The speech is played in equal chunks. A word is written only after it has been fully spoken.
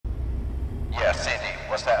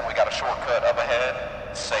What's that? We got a shortcut up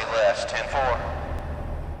ahead. Say less. 10-4.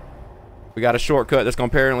 We got a shortcut that's going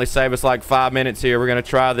to apparently save us like 5 minutes here. We're going to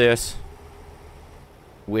try this.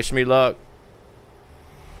 Wish me luck.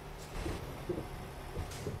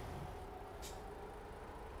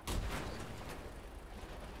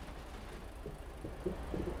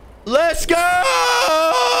 Let's go!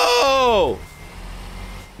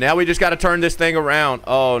 Now we just got to turn this thing around.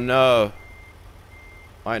 Oh, no.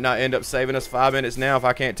 Might not end up saving us 5 minutes now if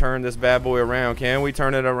I can't turn this bad boy around. Can we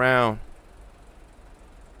turn it around?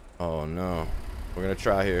 Oh, no. We're going to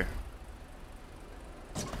try here.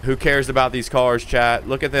 Who cares about these cars, chat?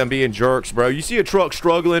 Look at them being jerks, bro. You see a truck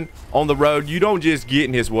struggling on the road, you don't just get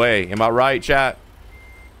in his way. Am I right, chat?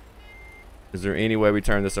 Is there any way we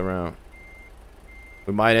turn this around?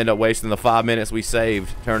 We might end up wasting the 5 minutes we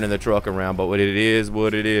saved turning the truck around, but what it is,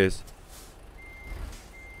 what it is.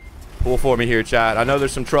 Pull for me here, chat. I know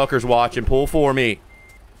there's some truckers watching. Pull for me.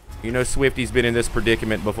 You know Swifty's been in this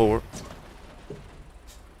predicament before.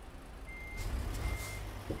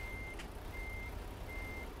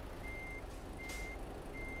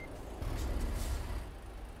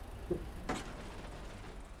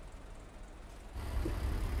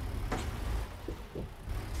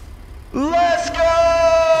 Let's go!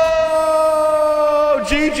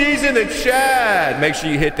 GG's in the chat. Make sure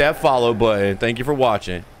you hit that follow button. Thank you for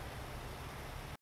watching.